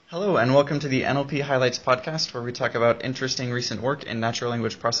Hello, and welcome to the NLP Highlights podcast, where we talk about interesting recent work in natural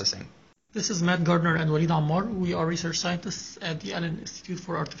language processing. This is Matt Gardner and Walid Ammar. We are research scientists at the Allen Institute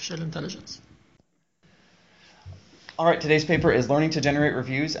for Artificial Intelligence. All right, today's paper is Learning to Generate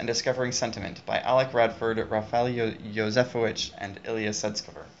Reviews and Discovering Sentiment by Alec Radford, Rafael Jozefowicz, and Ilya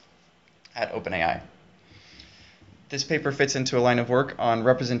Sedskover at OpenAI. This paper fits into a line of work on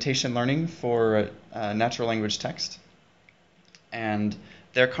representation learning for natural language text. And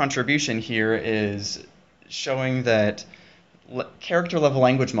their contribution here is showing that character-level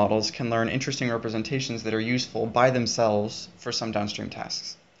language models can learn interesting representations that are useful by themselves for some downstream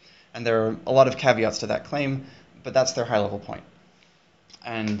tasks. And there are a lot of caveats to that claim, but that's their high-level point.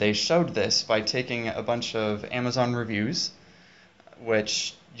 And they showed this by taking a bunch of Amazon reviews,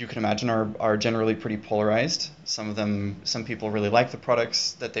 which you can imagine are generally pretty polarized. Some people really like the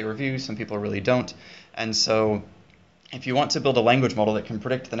products that they review, some people really don't. And so if you want to build a language model that can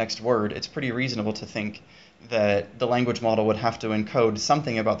predict the next word, it's pretty reasonable to think that the language model would have to encode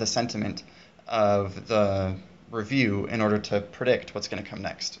something about the sentiment of the review in order to predict what's going to come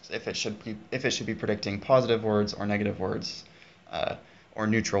next. If it should be predicting positive words or negative words or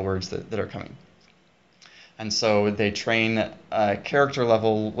neutral words that are coming. And so they train a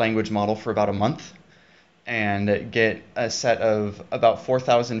character-level language model for about a month and get a set of about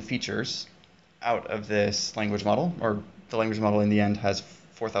 4,000 features out of this language model, or the language model in the end has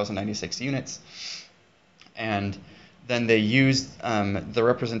 4,096 units. And then they use the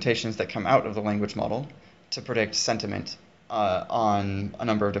representations that come out of the language model to predict sentiment on a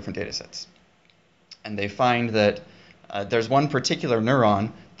number of different data sets. And they find that there's one particular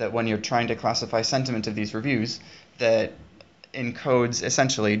neuron that when you're trying to classify sentiment of these reviews that encodes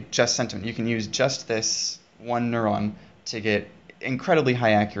essentially just sentiment. You can use just this one neuron to get incredibly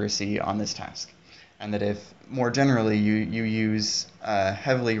high accuracy on this task. And that if more generally you use a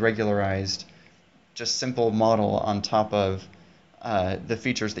heavily regularized, just simple model on top of the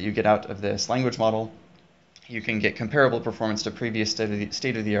features that you get out of this language model, you can get comparable performance to previous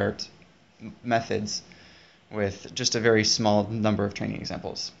state-of-the-art methods with just a very small number of training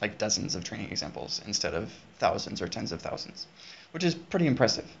examples, like dozens of training examples instead of thousands or tens of thousands, which is pretty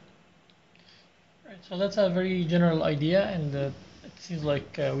impressive. Right, so that's a very general idea, and it seems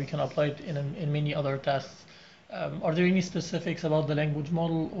like we can apply it in many other tasks. Are there any specifics about the language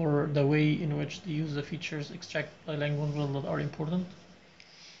model or the way in which they use the features extracted by language model that are important?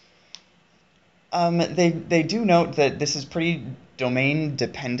 They do note that this is pretty domain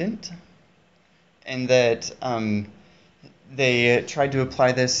dependent, and that they tried to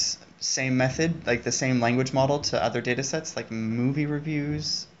apply this same method, like the same language model, to other data sets, like movie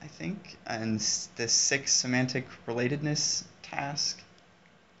reviews, I think, and the 6 semantic relatedness task,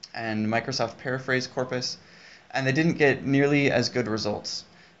 and Microsoft Paraphrase corpus, and they didn't get nearly as good results.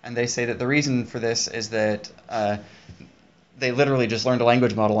 And they say that the reason for this is that they literally just learned a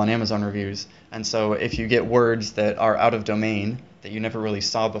language model on Amazon reviews, and so if you get words that are out of domain that you never really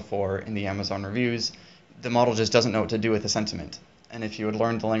saw before in the Amazon reviews, the model just doesn't know what to do with the sentiment. And if you had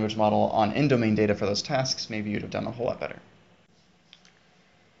learned the language model on in-domain data for those tasks, maybe you'd have done a whole lot better.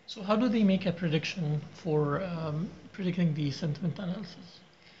 So how do they make a prediction for predicting the sentiment analysis?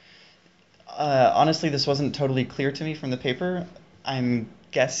 Honestly, this wasn't totally clear to me from the paper. I'm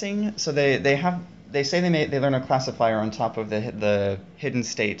guessing. So they say they learn a classifier on top of the hidden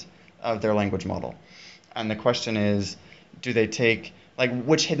state of their language model, and the question is, do they take, like,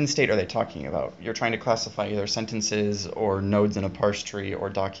 which hidden state are they talking about? You're trying to classify either sentences or nodes in a parse tree or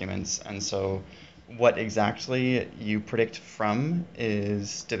documents, and so what exactly you predict from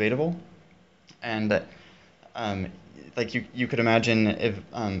is debatable. And like you could imagine if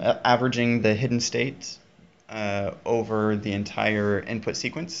averaging the hidden state over the entire input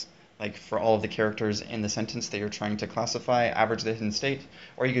sequence, like for all of the characters in the sentence that you're trying to classify, average the hidden state,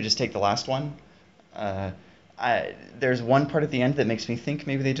 or you could just take the last one. There's one part at the end that makes me think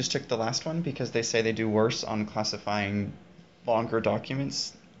maybe they just took the last one, because they say they do worse on classifying longer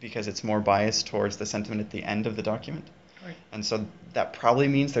documents because it's more biased towards the sentiment at the end of the document. Right. And so that probably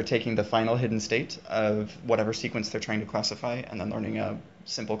means they're taking the final hidden state of whatever sequence they're trying to classify and then learning a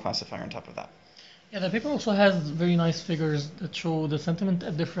simple classifier on top of that. Yeah, the paper also has very nice figures that show the sentiment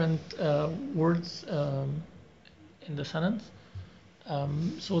at different words in the sentence.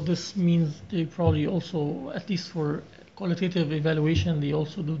 So this means they probably also, at least for qualitative evaluation, they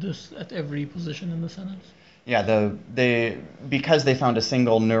also do this at every position in the sentence. Yeah, because they found a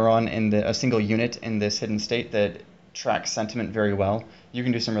single neuron a single unit in this hidden state that tracks sentiment very well, you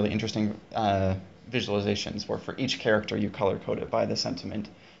can do some really interesting visualizations where for each character you color code it by the sentiment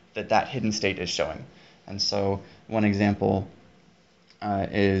that hidden state is showing. And so one example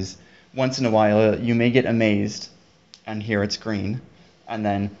is once in a while you may get amazed and here it's green, and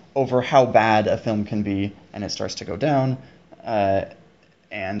then over how bad a film can be, and it starts to go down,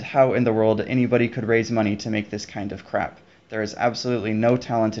 and how in the world anybody could raise money to make this kind of crap. There is absolutely no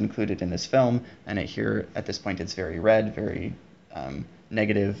talent included in this film, and here at this point it's very red, very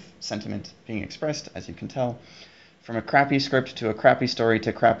negative sentiment being expressed, as you can tell. From a crappy script to a crappy story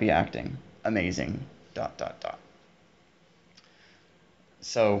to crappy acting. Amazing. ...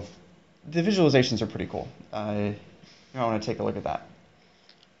 So the visualizations are pretty cool. You might want to take a look at that.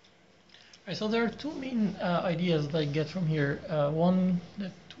 Right, so there are two main ideas that I get from here. One,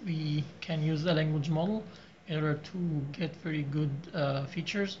 that we can use a language model in order to get very good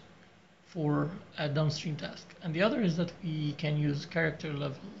features for a downstream task. And the other is that we can use character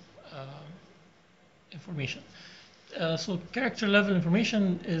level information. So character level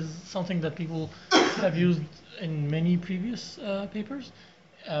information is something that people have used in many previous papers.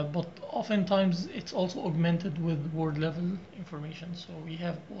 But oftentimes it's also augmented with word level information. So we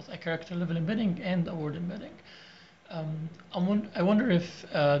have both a character level embedding and a word embedding. I wonder if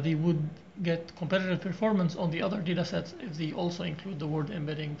they would get competitive performance on the other data sets if they also include the word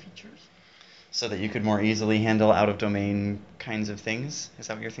embedding features. So that you could more easily handle out-of-domain kinds of things? Is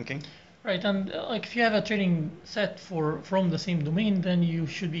that what you're thinking? Right, and like if you have a training set from the same domain, then you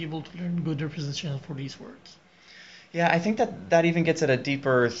should be able to learn good representation for these words. Yeah, I think that even gets at a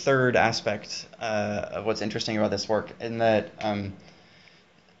deeper third aspect of what's interesting about this work, in that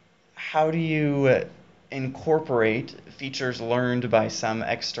how do you incorporate features learned by some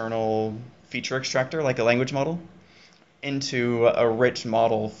external feature extractor, like a language model, into a rich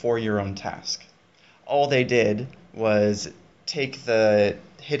model for your own task? All they did was take the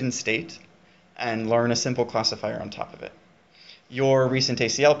hidden state and learn a simple classifier on top of it. Your recent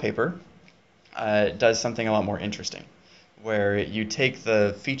ACL paper does something a lot more interesting, where you take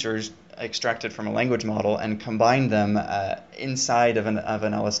the features extracted from a language model and combine them inside of an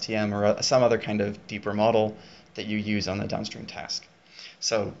LSTM or some other kind of deeper model that you use on the downstream task.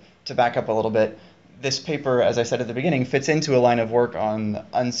 So to back up a little bit, this paper, as I said at the beginning, fits into a line of work on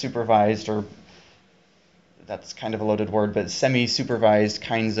unsupervised, or that's kind of a loaded word, but semi-supervised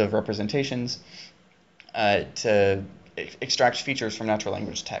kinds of representations to extract features from natural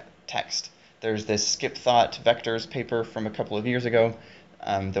language text. There's this skip thought vectors paper from a couple of years ago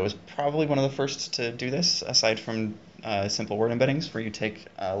that was probably one of the first to do this, aside from simple word embeddings, where you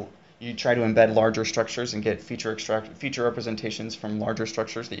try to embed larger structures and get feature representations from larger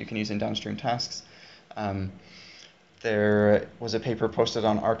structures that you can use in downstream tasks. There was a paper posted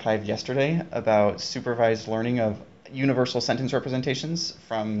on arXiv yesterday about supervised learning of universal sentence representations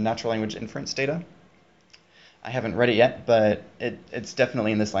from natural language inference data. I haven't read it yet, but it's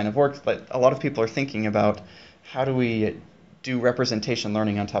definitely in this line of work. But a lot of people are thinking about how do we do representation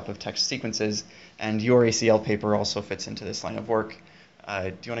learning on top of text sequences, and your ACL paper also fits into this line of work.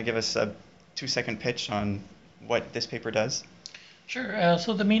 Do you want to give us a 2-second pitch on what this paper does? Sure.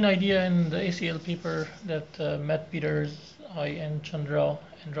 So the main idea in the ACL paper that Matt Peters, I, and Chandra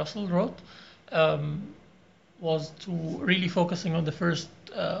and Russell wrote was to really focusing on the first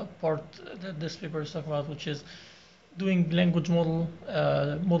part that this paper is talking about, which is doing language model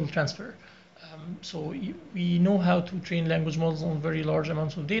transfer. So we know how to train language models on very large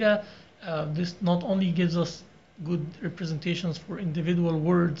amounts of data. This not only gives us good representations for individual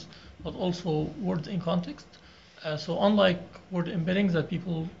words, but also words in context. So unlike word embeddings that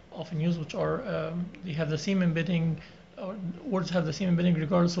people often use, which are they have the same embedding, or words have the same embedding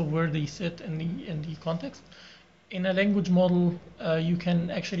regardless of where they sit in the context. In a language model, you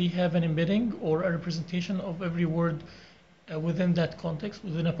can actually have an embedding or a representation of every word within that context,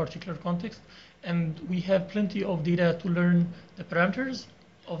 within a particular context. And we have plenty of data to learn the parameters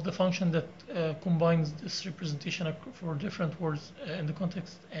of the function that combines this representation for different words in the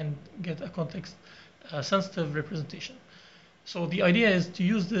context and get a context sensitive representation. So the idea is to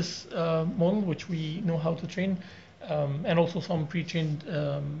use this model, which we know how to train, and also some pre-trained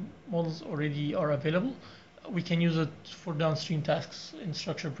models already are available. We can use it for downstream tasks in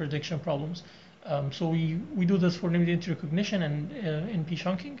structured prediction problems. So we do this for named entity recognition and NP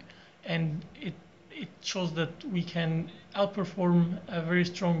chunking, and it shows that we can outperform a very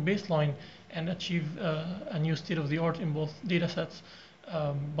strong baseline and achieve a new state of the art in both data sets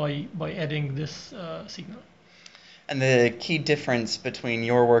by adding this signal. And the key difference between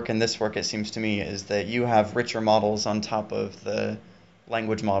your work and this work, it seems to me, is that you have richer models on top of the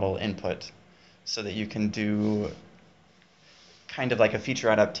language model input, so that you can do kind of like a feature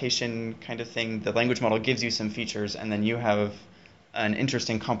adaptation kind of thing. The language model gives you some features, and then you have an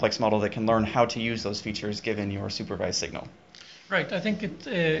interesting complex model that can learn how to use those features given your supervised signal. Right. I think it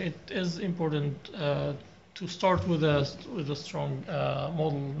is important to start with a strong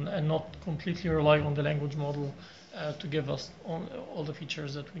model and not completely rely on the language model to give us all the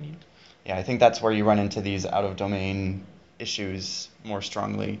features that we need. Yeah, I think that's where you run into these out of domain issues more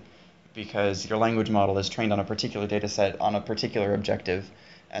strongly because your language model is trained on a particular data set on a particular objective,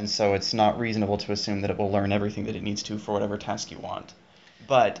 and so it's not reasonable to assume that it will learn everything that it needs to for whatever task you want.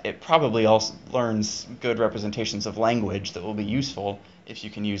 But it probably also learns good representations of language that will be useful if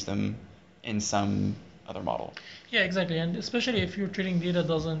you can use them in some other model. Yeah, exactly. And especially if your training data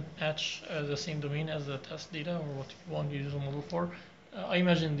doesn't match the same domain as the test data or what you want to use a model for, I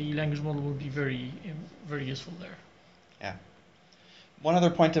imagine the language model will be very useful there. Yeah. One other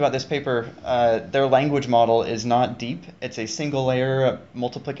point about this paper, their language model is not deep. It's a single layer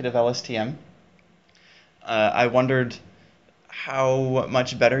multiplicative LSTM. I wondered how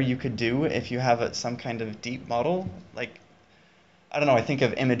much better you could do if you have some kind of deep model. Like, I don't know, I think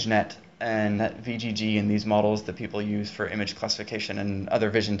of ImageNet and VGG and these models that people use for image classification and other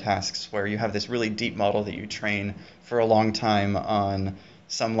vision tasks where you have this really deep model that you train for a long time on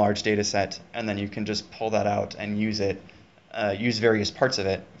some large data set, and then you can just pull that out and use it, use various parts of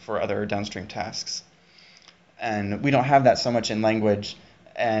it for other downstream tasks. And we don't have that so much in language,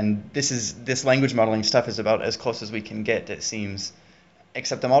 and this language modeling stuff is about as close as we can get, it seems,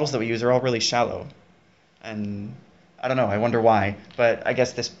 except the models that we use are all really shallow. And I don't know, I wonder why, but I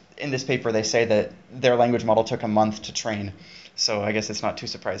guess in this paper they say that their language model took a month to train, so I guess it's not too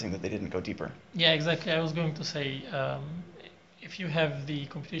surprising that they didn't go deeper. Yeah, exactly. I was going to say, if you have the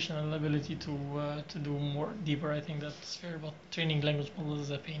computational ability to do more deeper, I think that's fair. But training language models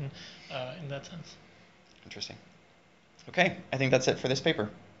is a pain in that sense. Interesting. Okay, I think that's it for this paper.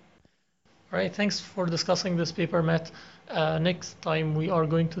 All right, thanks for discussing this paper, Matt. Next time we are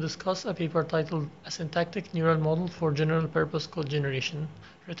going to discuss a paper titled A Syntactic Neural Model for General Purpose Code Generation,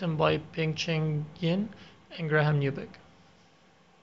 written by Peng-Cheng Yin and Graham Newbeck.